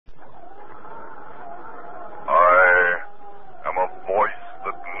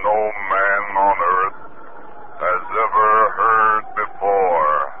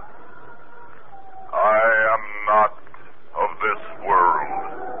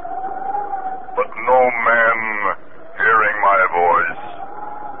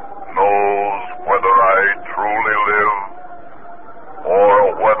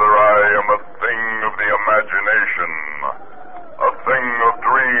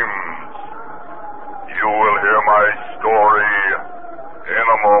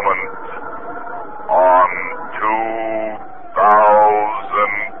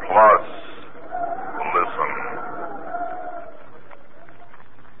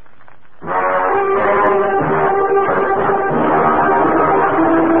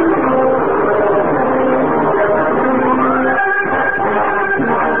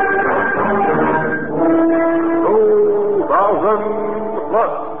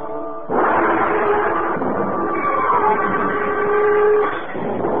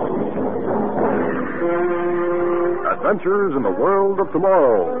Adventures in the world of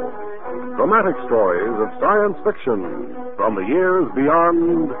tomorrow. Dramatic stories of science fiction from the years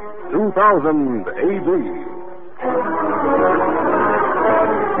beyond 2000 AD.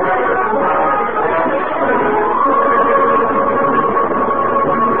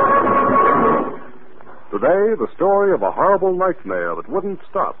 Today, the story of a horrible nightmare that wouldn't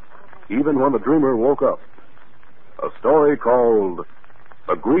stop, even when the dreamer woke up. A story called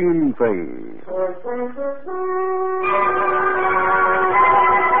The Green Thing.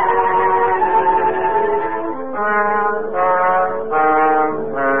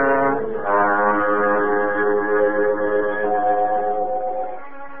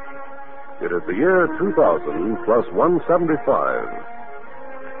 It is the year 2000 plus 175.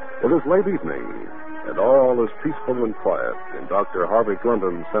 It is late evening, and all is peaceful and quiet in Dr. Harvey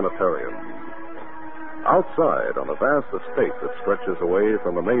Glendon's sanitarium. Outside, on a vast estate that stretches away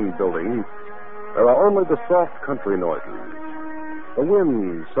from the main building, there are only the soft country noises, the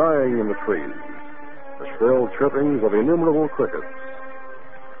wind sighing in the trees, the shrill chirpings of innumerable crickets.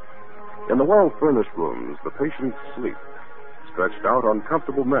 In the well-furnished rooms, the patients sleep, stretched out on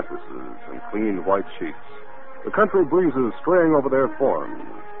comfortable mattresses and clean white sheets, the country breezes straying over their forms.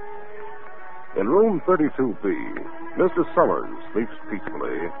 In room 32B, Mr. Summers sleeps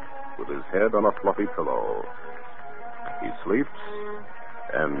peacefully with his head on a fluffy pillow. He sleeps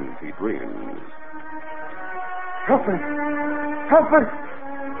and he dreams. Help me! Help me!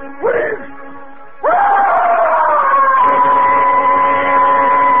 Please!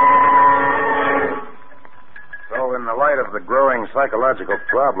 So, in the light of the growing psychological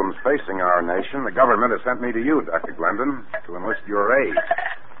problems facing our nation, the government has sent me to you, Dr. Glendon, to enlist your aid.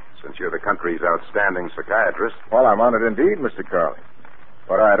 Since you're the country's outstanding psychiatrist. Well, I'm honored indeed, Mr. Carling.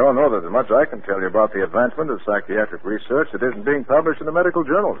 But I don't know that there's much I can tell you about the advancement of psychiatric research that isn't being published in the medical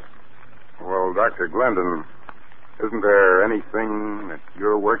journals. Well, Dr. Glendon, isn't there anything that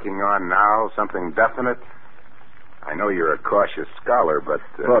you're working on now, something definite? I know you're a cautious scholar, but...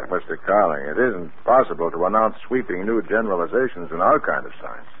 Look, Mr. Carling, it isn't possible to announce sweeping new generalizations in our kind of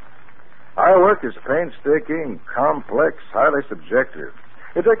science. Our work is painstaking, complex, highly subjective.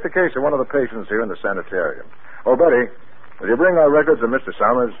 You take the case of one of the patients here in the sanitarium. Oh, Betty, will you bring our records of Mr.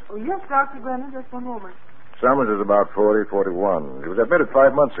 Summers? Oh, yes, Dr. Glendon, just one moment. Summers is about 40, 41. He was admitted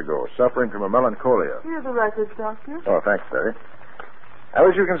 5 months ago, suffering from a melancholia. Here are the records, Doctor. Oh, thanks, Betty. Now,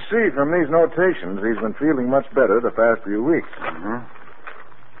 as you can see from these notations, he's been feeling much better the past few weeks. Mm-hmm.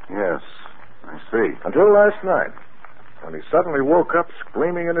 Yes, I see. Until last night, when he suddenly woke up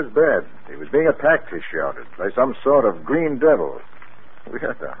screaming in his bed. He was being attacked, he shouted, by some sort of green devil. We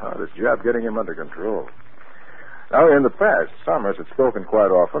had the hardest job getting him under control. Now, in the past, Summers had spoken quite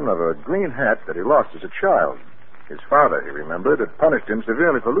often of a green hat that he lost as a child. His father, he remembered, had punished him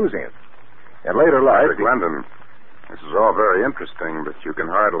severely for losing it. In later life... Mr. Glendon, this is all very interesting, but you can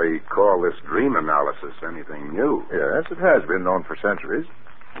hardly call this dream analysis anything new. Yes, it has been known for centuries.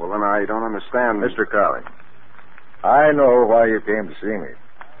 Well, then I don't understand... Mr. Carling, I know why you came to see me.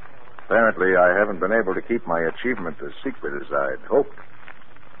 Apparently, I haven't been able to keep my achievement as secret as I'd hoped.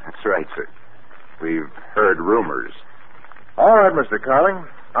 That's right, sir. We've heard rumors. All right, Mr. Carling.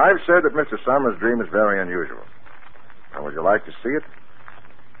 I've said that Mr. Summers' dream is very unusual. Now, would you like to see it?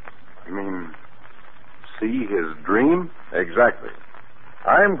 You mean see his dream? Exactly.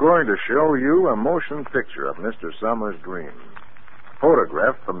 I'm going to show you a motion picture of Mr. Summers' dream.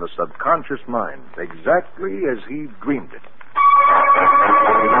 Photographed from the subconscious mind, exactly as he dreamed it.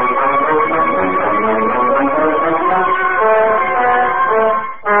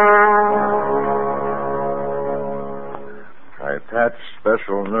 I attach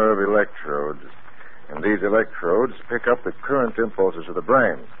special nerve electrodes, and these electrodes pick up the current impulses of the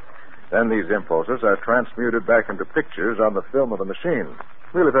brain. Then these impulses are transmuted back into pictures on the film of the machine.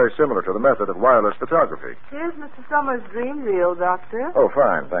 Really very similar to the method of wireless photography. Here's Mr. Summers' dream reel, Doctor. Oh,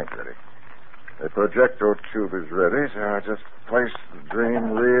 fine. Thanks, Eddie. The projector tube is ready, so I'll just place the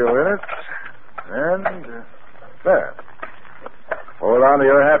dream reel in it. And there. Hold on to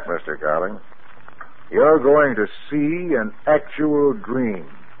your hat, Mr. Carling. You're going to see an actual dream.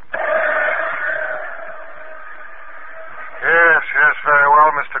 Yes, very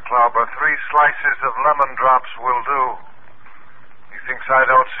well, Mr. Klauber. 3 slices of lemon drops will do. He thinks I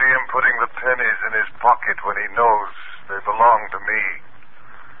don't see him putting the pennies in his pocket when he knows they belong to me.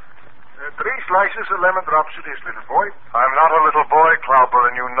 3 slices of lemon drops it is, little boy. I'm not a little boy, Klauber,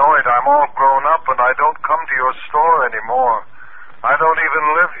 and you know it. I'm all grown up, and I don't come to your store anymore. I don't even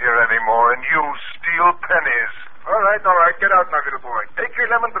live here anymore, and you steal pennies. All right. Get out now, little boy. Take your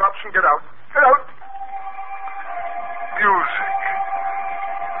lemon drops and get out. Get out. Music.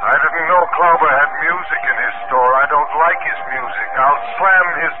 I didn't know Klauber had music in his store. I don't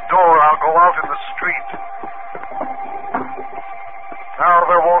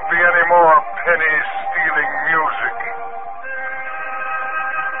there won't be any more penny-stealing music.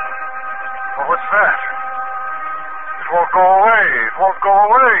 Oh, what's that? It won't go away. It won't go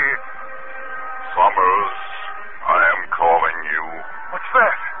away. Summers, I am calling you. What's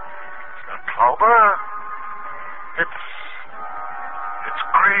that? It's not Klauber. It's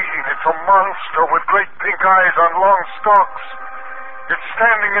green. It's a monster with great pink eyes on long stalks. It's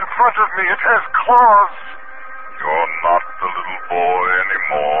standing in front of me. It has claws. You're not the little boy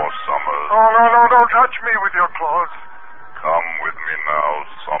anymore, Summers. Oh, no, don't touch me with your claws. Come with me now,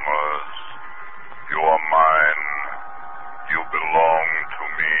 Summers. You are mine. You belong to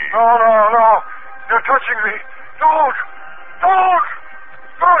me. No. You're touching me. Don't.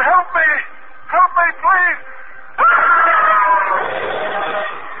 Help me. Help me, please.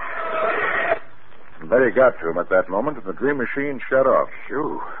 Betty got to him at that moment, and the dream machine shut off.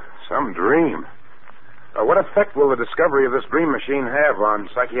 Phew, some dream. What effect will the discovery of this dream machine have on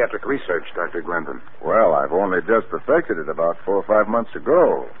psychiatric research, Dr. Glendon? Well, I've only just perfected it about 4 or 5 months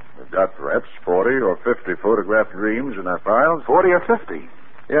ago. We've got perhaps 40 or 50 photographed dreams in our files. 40 or 50?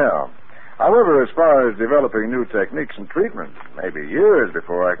 Yeah. However, as far as developing new techniques and treatment, maybe years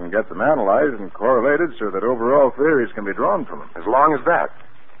before I can get them analyzed and correlated so that overall theories can be drawn from them. As long as that?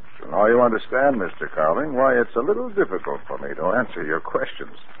 So now you understand, Mr. Cowling, why it's a little difficult for me to answer your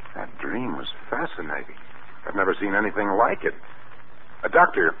questions. That dream was fascinating. I've never seen anything like it.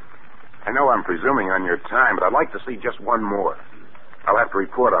 Doctor, I know I'm presuming on your time, but I'd like to see just one more. I'll have to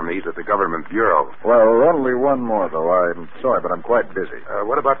report on these at the government bureau. Well, only one more, though. I'm sorry, but I'm quite busy.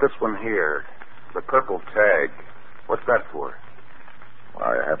 What about this one here? The purple tag. What's that for?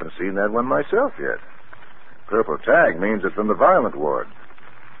 I haven't seen that one myself yet. Purple tag means it's in the violent ward.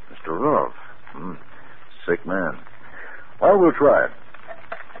 Mr. Rolfe. Sick man. Well, we'll try it.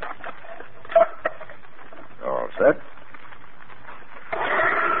 All set? 3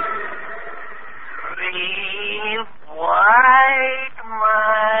 white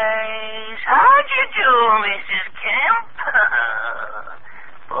mice. How'd you do, Mrs. Kemp?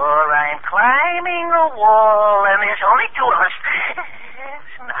 For I'm climbing a wall, and there's only 2 of us.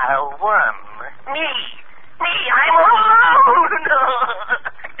 Now 1. Me, I'm alone.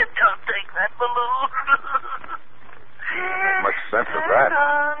 Don't take that balloon. Much sense of that.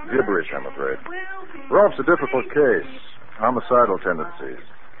 Gibberish, I'm afraid. Rolfe's a difficult case. Homicidal tendencies.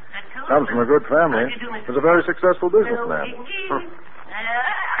 Comes from a good family. Was a very successful businessman.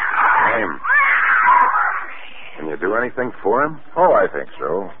 Name. Can you do anything for him? Oh, I think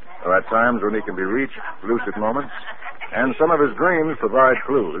so. There are times when he can be reached, lucid moments, and some of his dreams provide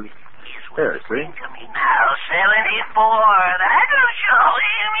clues. Here, see? To me now, 74. That'll show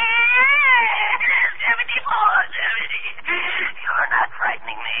him. 74, 70. You're not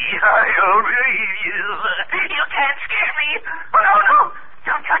frightening me. I don't believe you. You can't scare me. Oh, no.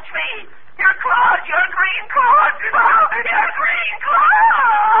 Don't touch me. Your claws, your green claws. Oh, your green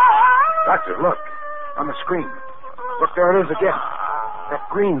claws. Doctor, look. On the screen. Look, there it is again. That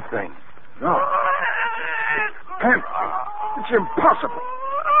green thing. No. It can't be. It's impossible.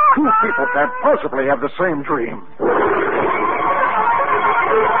 2 people can't possibly have the same dream.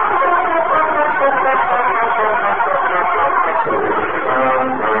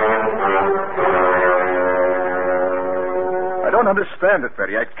 I don't understand it,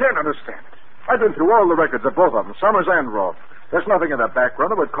 Betty. I can't understand it. I've been through all the records of both of them, Summers and Rolfe. There's nothing in their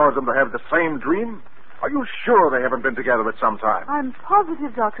background that would cause them to have the same dream. Are you sure they haven't been together at some time? I'm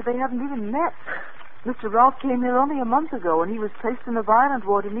positive, Doctor, they haven't even met. Mr. Rolfe came here only a month ago, and he was placed in the violent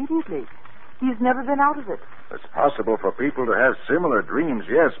ward immediately. He's never been out of it. It's possible for people to have similar dreams,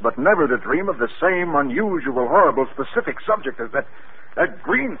 yes, but never to dream of the same unusual, horrible, specific subject as that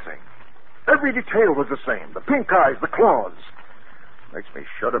green thing. Every detail was the same. The pink eyes, the claws. Makes me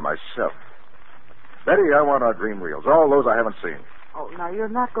shudder myself. Betty, I want our dream reels, all those I haven't seen. Oh, now, you're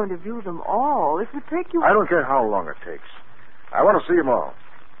not going to view them all. It would take you... I don't care how long it takes. I want to see them all.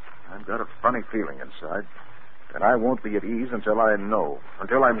 I've got a funny feeling inside, and I won't be at ease until I know,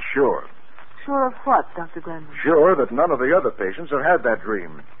 until I'm sure. Sure of what, Dr. Glendon? Sure that none of the other patients have had that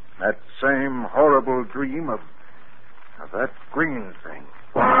dream. That same horrible dream of that green thing.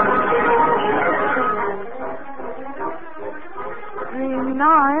 Dream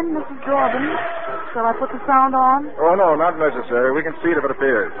 9, Mrs. Jordan. Shall I put the sound on? Oh, no, not necessary. We can see it if it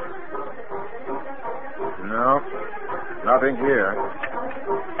appears. No, nothing here.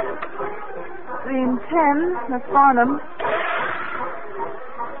 Dream 10, Miss Farnham.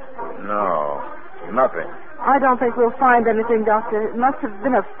 No, nothing. I don't think we'll find anything, Doctor. It must have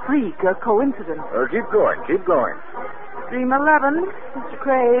been a freak, a coincidence. Keep going, keep going. Dream 11, Mr.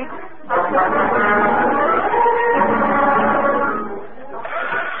 Craig.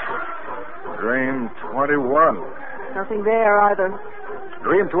 21. Nothing there either.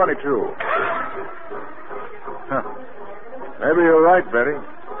 Dream 22. Huh. Maybe you're right, Betty.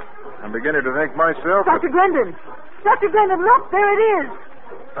 I'm beginning to think myself. Dr. Glendon! Dr. Glendon, look, there it is.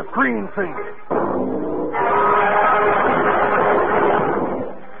 A green thing.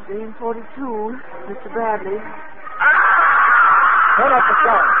 Dream 42, Mr. Bradley. Turn up the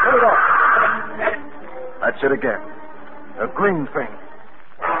sound. Put it off. That's it again. A green thing.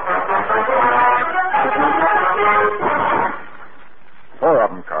 4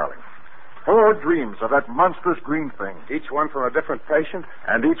 of them, Carling. 4 dreams of that monstrous green thing. Each one from a different patient?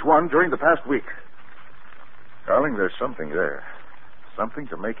 And each one during the past week. Carling, there's something there. Something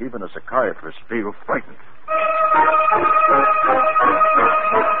to make even a psychiatrist feel frightened.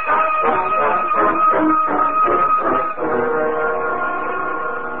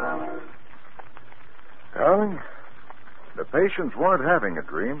 Carling, the patients weren't having a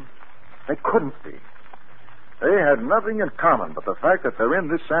dream. They couldn't be. They had nothing in common but the fact that they're in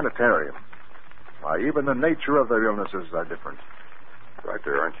this sanitarium. Why, even the nature of their illnesses are different.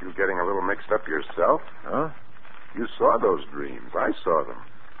 Doctor, aren't you getting a little mixed up yourself? Huh? You saw those dreams. I saw them.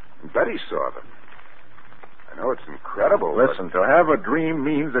 And Betty saw them. I know it's incredible. Listen, to have a dream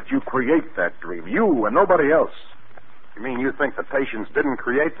means that you create that dream. You and nobody else. You mean you think the patients didn't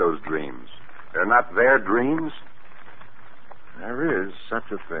create those dreams? They're not their dreams? There is such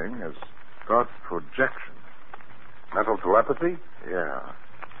a thing as thought projection. Mental telepathy? Yeah.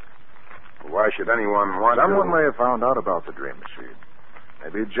 Why should anyone want Someone to... may have found out about the dream machine.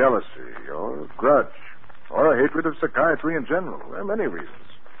 Maybe jealousy or grudge or a hatred of psychiatry in general. There are many reasons.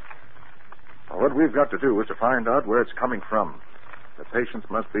 Well, what we've got to do is to find out where it's coming from. The patients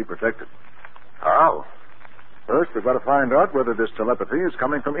must be protected. How? First, we've got to find out whether this telepathy is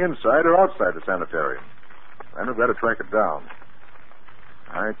coming from inside or outside the sanitarium. Then we've got to track it down.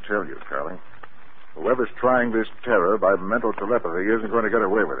 I tell you, Carling, whoever's trying this terror by mental telepathy isn't going to get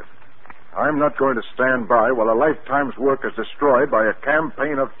away with it. I'm not going to stand by while a lifetime's work is destroyed by a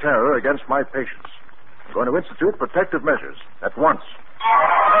campaign of terror against my patients. I'm going to institute protective measures at once.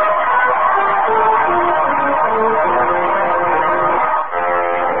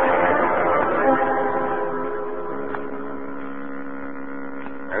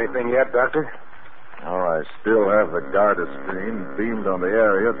 Anything yet, Doctor? Oh, I still have the Garda screen beamed on the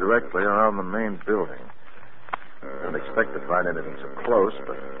area directly around the main building. Don't expect to find anything so close,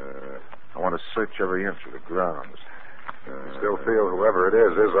 but I want to search every inch of the grounds. Still feel whoever it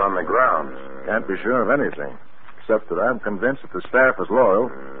is on the grounds. Can't be sure of anything, except that I'm convinced that the staff is loyal,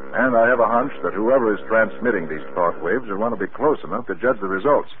 and I have a hunch that whoever is transmitting these thought waves will want to be close enough to judge the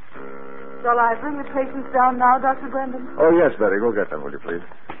results. Shall I bring the patients down now, Dr. Glendon? Oh, yes, Betty. Go get them, will you, please?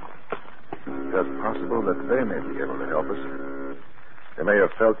 It's possible that they may be able to help us. They may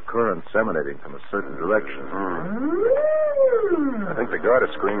have felt currents emanating from a certain direction. I think the Garda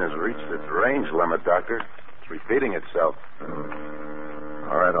screen has reached its range limit, Doctor. It's repeating itself.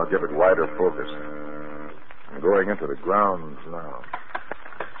 All right, I'll give it wider focus. I'm going into the grounds now.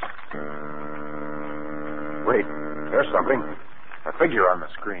 Wait, there's something. A figure on the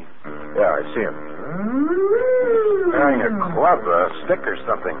screen. Yeah, I see him. Carrying a club, a stick or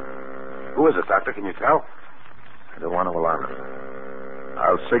something. Who is it, Doctor? Can you tell? I don't want to alarm him.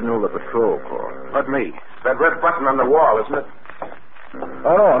 I'll signal the patrol corps. Let me. It's that red button on the wall, isn't it?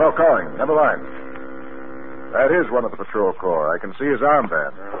 Oh, no, Carling. Never mind. That is one of the patrol corps. I can see his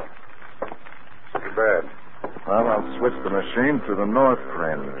armband. Too bad. Well, I'll switch the machine to the north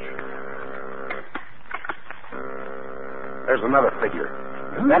fringe. There's another figure.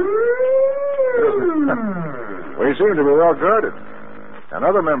 Is that... We seem to be well guarded.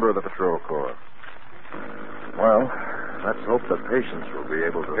 Another member of the patrol corps. Well, let's hope the patients will be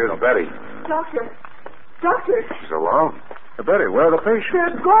able to... Here's Betty. Doctor. Doctor. She's alone. Betty, where are the patients?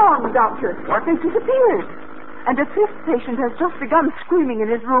 They're gone, Doctor. They've disappeared. And a fifth patient has just begun screaming in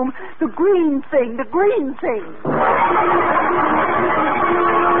his room, the green thing, the green thing.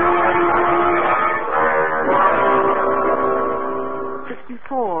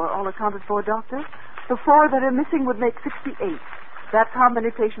 64, all accounted for, Doctor. The 4 that are missing would make 68. That's how many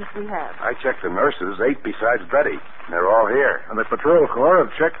patients we have. I checked the nurses, 8 besides Betty. They're all here. And the patrol corps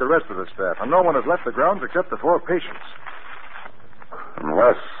have checked the rest of the staff, and no one has left the grounds except the 4 patients.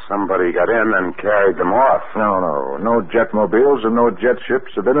 Unless somebody got in and carried them off. No jetmobiles and no jet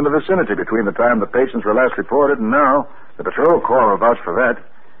ships have been in the vicinity between the time the patients were last reported and now. The patrol corps will vouch for that.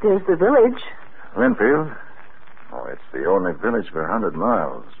 There's the village. Linfield? Oh, it's the only village for 100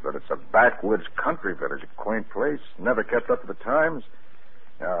 miles, but it's a backwoods country village, a quaint place, never kept up to the times.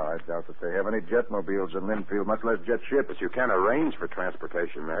 No, I doubt that they have any jetmobiles in Linfield, much less jet ships. But you can arrange for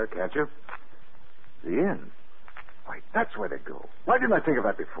transportation there, can't you? The inn. Why, that's where they go. Why didn't I think of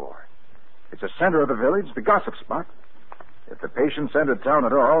that before? It's the center of the village, the gossip spot. If the patients entered town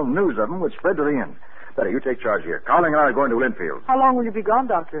at all, news of them would spread to the inn. Better, you take charge here. Carling and I are going to Linfield. How long will you be gone,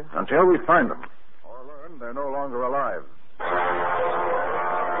 Doctor? Until we find them. Or learn they're no longer alive.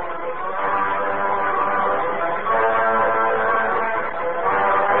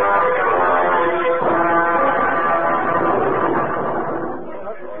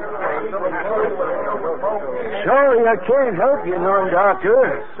 Sorry, I can't help you none,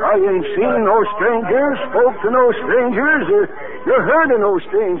 Doctor. I ain't seen no strangers, spoke to no strangers, or heard of no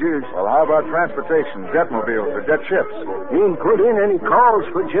strangers. Well, how about transportation, jetmobiles or jet ships? Ain't put in any calls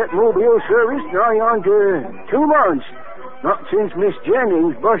for jetmobile service nigh on to 2 months. Not since Miss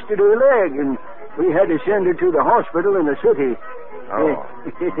Jennings busted her leg, and we had to send her to the hospital in the city. Oh.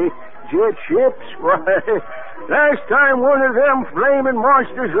 Jet ships? Why, last time one of them flaming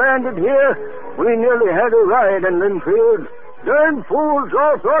monsters landed here, we nearly had a riot in Linfield. Darn fools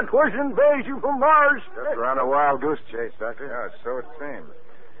all thought 'twas invasion from Mars. Just ran a wild goose chase, Doctor. Yeah, so it seems.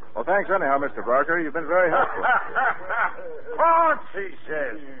 Well, thanks anyhow, Mr. Barker. You've been very helpful. Haunts, he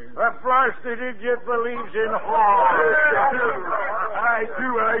says. A blasted idiot believes in haunts. I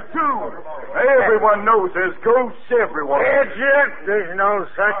do. Everyone knows there's ghosts everywhere. Idiot, there's no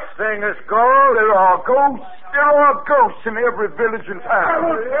such thing as gold. There are ghosts. There are ghosts in every village and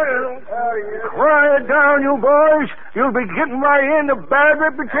town. Quiet down, you boys. You'll be getting my end a bad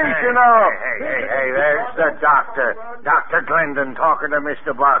reputation now. Hey, there's the doctor. Dr. Glendon talking to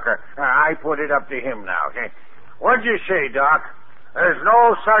Mr. Barker. I put it up to him now, okay? What'd you say, Doc? There's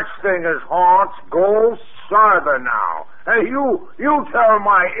no such thing as haunts, ghosts, either now. Hey, you tell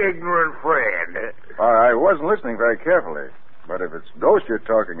my ignorant friend. I wasn't listening very carefully. But if it's ghosts you're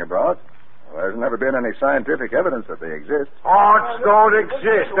talking about, well, there's never been any scientific evidence that they exist. Haunts don't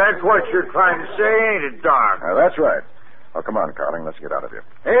exist. That's what you're trying to say, ain't it, Doc? That's right. Oh, come on, Carling. Let's get out of here.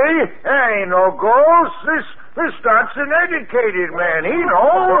 Hey, ain't no ghost. This Doc's an educated man. He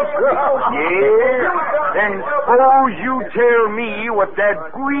knows. Yeah? Then suppose you tell me what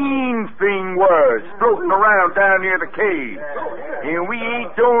that green thing was floating around down near the cave. And we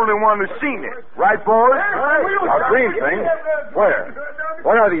ain't the only one who's seen it. Right, boys? A green thing? Where?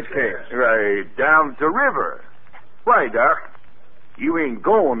 Where are these caves? Right down the river. Why, Doc? You ain't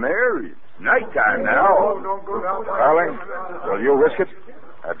going there. It's nighttime now. Carling, will you risk it?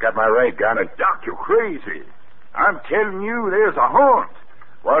 I've got my ray gun. Doc, you're crazy. I'm telling you, there's a haunt.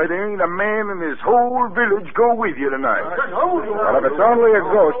 Why, there ain't a man in this whole village go with you tonight. Well, if it's only a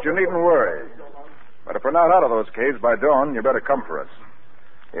ghost, you needn't worry. But if we're not out of those caves by dawn, you better come for us.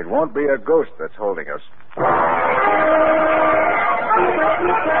 It won't be a ghost that's holding us.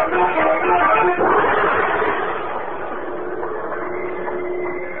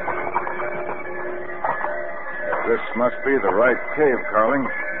 This must be the right cave, Carling.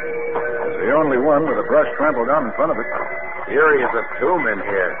 It's the only one with a brush trampled down in front of it. Here is a tomb in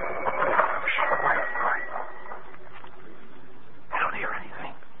here. I don't hear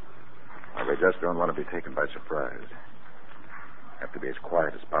anything. Well, we just don't want to be taken by surprise. Have to be as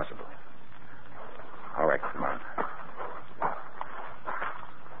quiet as possible. All right, come on.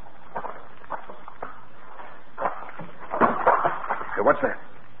 Hey, what's that?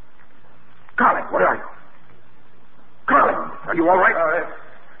 Carling, what are you? Carling, are you all right?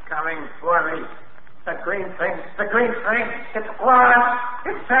 Coming for me. The green thing. It's alive.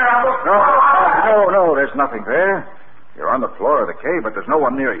 It's terrible. No, there's nothing there. You're on the floor of the cave, but there's no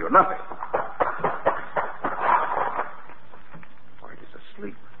one near you. Nothing. Boy, he's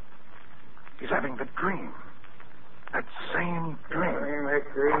asleep. He's having the dream. That same dream.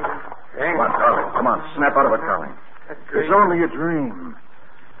 Come on, Carling. Come on, snap out of it, Carling. It's only a dream.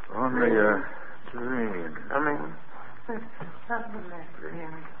 Only a dream.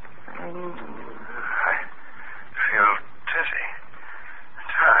 I feel dizzy,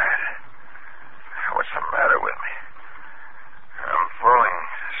 tired. What's the matter with me? I'm falling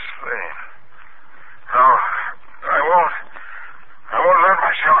asleep. No, I won't hurt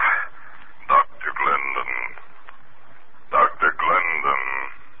myself. Dr. Glendon. Dr. Glendon.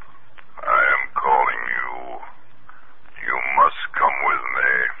 I am calling you. You must come with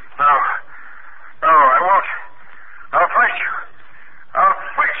me. No, I won't. I'll fight you.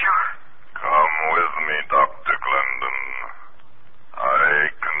 Come with me, Dr. Glendon. I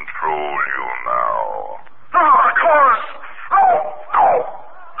control you now. No, of course. No,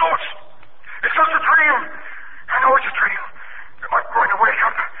 it's just a dream. I know it's a dream. I'm going to wake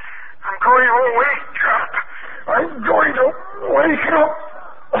up. I'm going to wake up.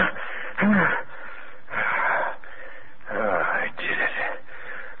 I did it.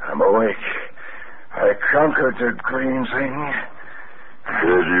 I'm awake. I I conquered the green thing.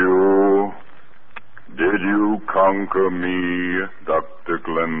 Did you conquer me, Dr.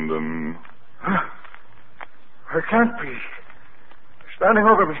 Glendon? Huh? I can't be. Standing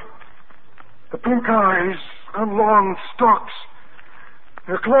over me. The pink eyes on long stalks.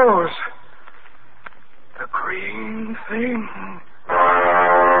 The clothes. The green thing.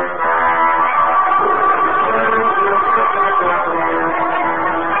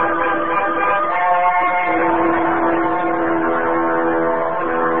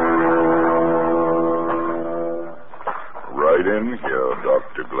 Right in here,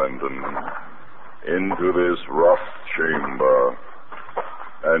 Dr. Glendon. Into this rough chamber.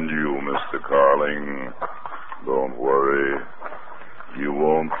 And you, Mr. Carling, don't worry. You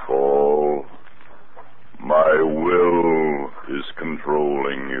won't fall. My will is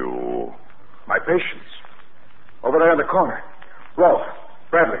controlling you. My patients. Over there in the corner. Rolf,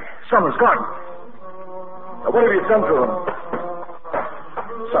 Bradley, Summers, gone. Now, what have you done to them?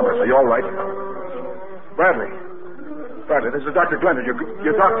 Summers, are you all right? Bradley, this is Dr. Glendon, your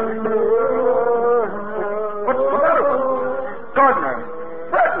doctor. What's the matter with them? Gardner,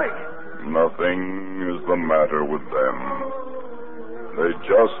 Bradley! Nothing is the matter with them. They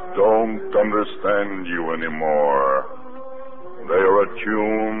just don't understand you anymore. They are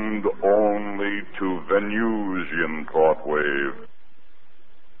attuned only to Venusian thought wave.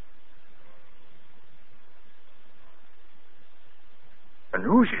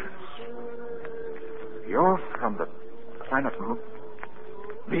 Venusians? You're from the planet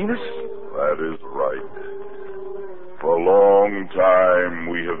Venus? That is right. For a long time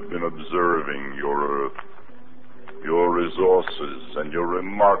we have been observing your Earth, your resources, and your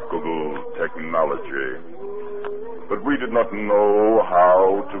remarkable technology. But we did not know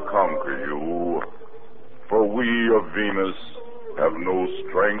how to conquer you, for we of Venus have no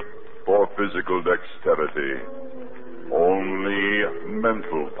strength or physical dexterity, only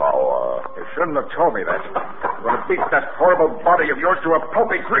mental power. You shouldn't have told me that. I'm going to beat that horrible body of yours to a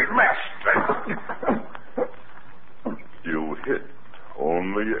pulpy great mash. You hit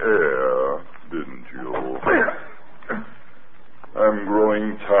only air, didn't you? I'm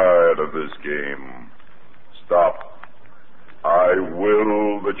growing tired of this game. Stop. I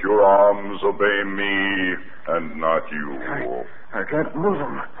will that your arms obey me and not you. I can't move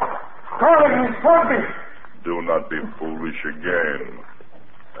them. Carling, support me! Do not be foolish again,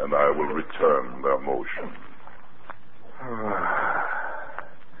 and I will return their motion.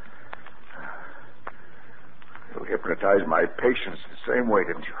 You hypnotized my patients the same way,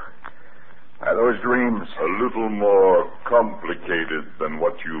 didn't you? By those dreams. A little more complicated than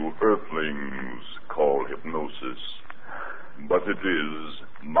what you Earthlings call hypnosis. But it is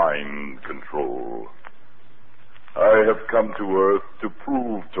mind control. I have come to Earth to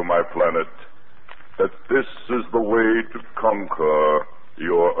prove to my planet that this is the way to conquer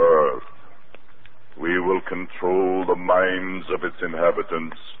your Earth. We will control the minds of its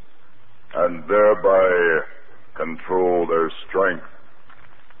inhabitants and thereby control their strength,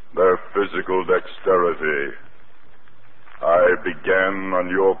 their physical dexterity. I began on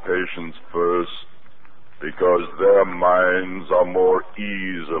your patients first because their minds are more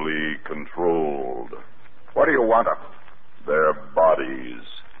easily controlled. What do you want of them? Their bodies.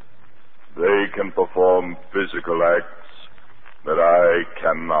 They can perform physical acts that I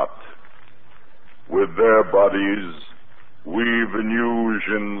cannot. With their bodies, we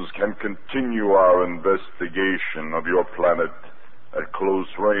Venusians can continue our investigation of your planet at close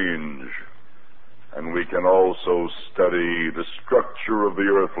range. And we can also study the structure of the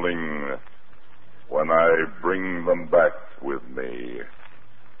Earthling when I bring them back with me.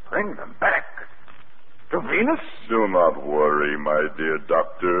 Bring them back? To Venus? Do not worry, my dear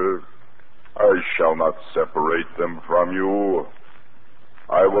doctor. I shall not separate them from you.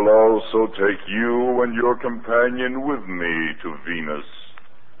 I will also take you and your companion with me to Venus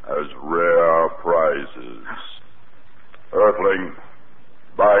as rare prizes. Earthling,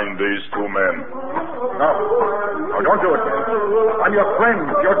 bind these two men. No, don't do it. I'm your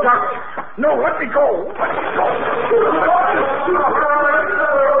friend, your doctor. No, let me go. Let me go.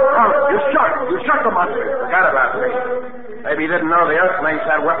 Oh, you shot the monster. Forgot about me. Maybe he didn't know the Earthlings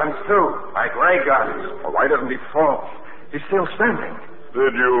had weapons, too, like ray guns. Oh, why doesn't he fall? He's still standing.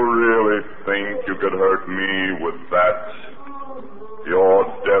 Did you really think you could hurt me with that? Your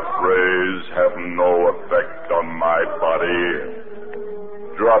death rays have no effect on my body.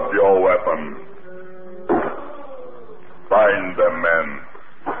 Drop your weapon. Bind them, men.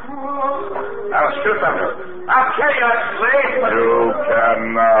 I'll shoot them. I'll kill you, slave. You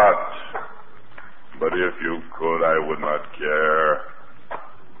cannot. But if you could, I would not care.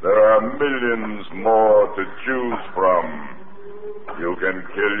 There are millions millions more to choose from. You can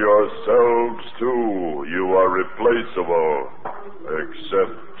kill yourselves, too. You are replaceable,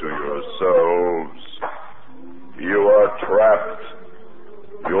 except to yourselves. You are trapped.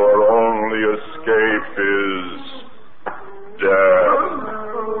 Your only escape is death.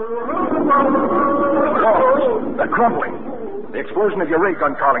 Walls, they're crumbling. The explosion of your ray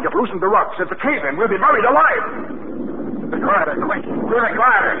gun, Carling, have loosened the rocks. It's a cave-in. We'll be buried alive. The glider, quick. We're a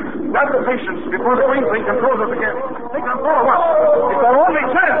glider. Grab the patients before the green thing controls us again. They can follow us. It's our only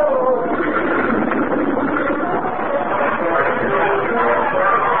chance.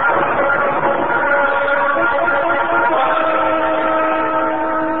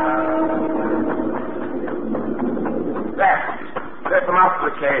 There's the mouth of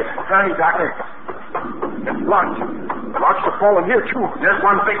the cave. Hurry, Doctor. It's locked. The locks are falling here, too. There's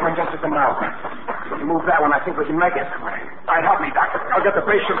one big one just at the mouth. If you move that one, I think we can make it. All right, help me, Doctor. I'll get the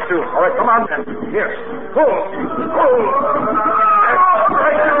patients, too. All right, come on, then. Here. Pull. Pull.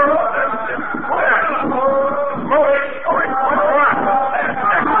 Right there. Move it. All right, one more.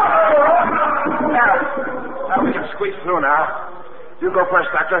 Now we can squeeze through now. You go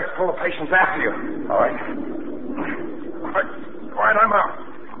first, Doctor. Pull the patients after you. All right. All right, I'm out.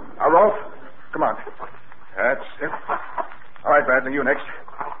 Now, Rolf, come on. That's it. All right, Bradley, you next.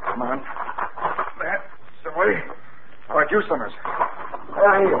 Come on. That's the way. All right, you, Summers.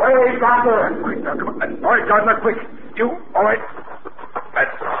 Hurry, Doctor. Quick, now, come on. All right, Gardner, quick. You, all right.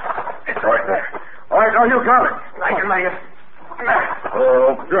 It's all right there. All right, now you, Carling. I can make it.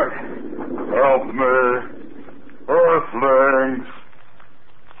 Help. Good. Help me. Earthlings.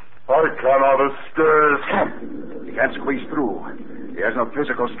 I cannot escape. He can't squeeze through. He has no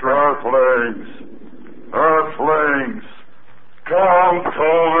physical strength. Earthlings. Earthlings. Come to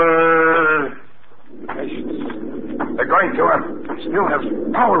me. Patience. They're going to him. He still has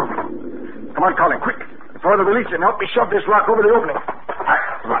power over him. Come on, Colin, quick. Before they release him, help me shove this rock over the opening.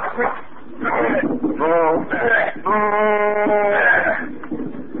 Come on, quick.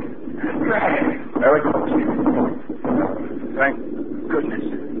 There it goes. Thank goodness.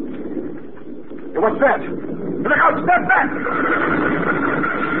 Hey, what's that? Look out! Step back!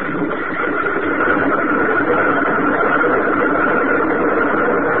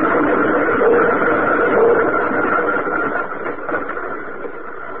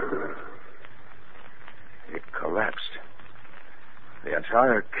 It collapsed. The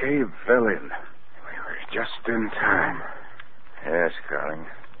entire cave fell in. We were just in time. Yes, Carling.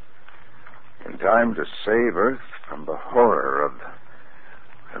 In time to save Earth from the horror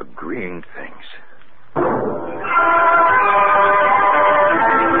of green things.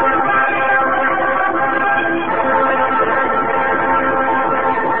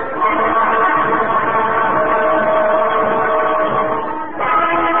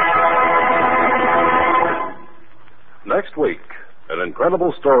 Next week, an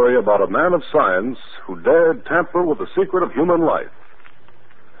incredible story about a man of science who dared tamper with the secret of human life.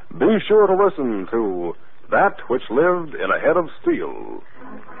 Be sure to listen to That Which Lived in a Head of Steel.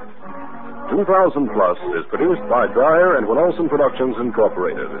 2000 Plus is produced by Dreyer and Winolson Productions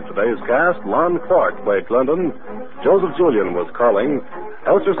Incorporated. In today's cast, Lon Clark played Glendon, Joseph Julian was Carling,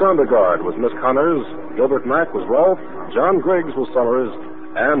 Elster Sondergaard was Miss Connors, Gilbert Mack was Rolf, John Griggs was Summers,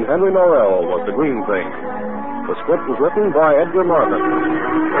 and Henry Norrell was the Green Thing. The script was written by Edgar Marvin.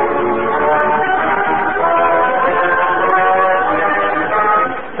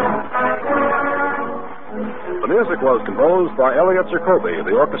 The music was composed by Elliot Jacoby.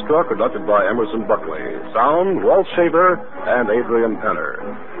 The orchestra conducted by Emerson Buckley. Sound, Walt Shaver and Adrian Penner.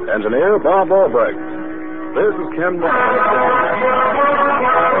 Engineer, Bob Albrecht. This is Ken Moore.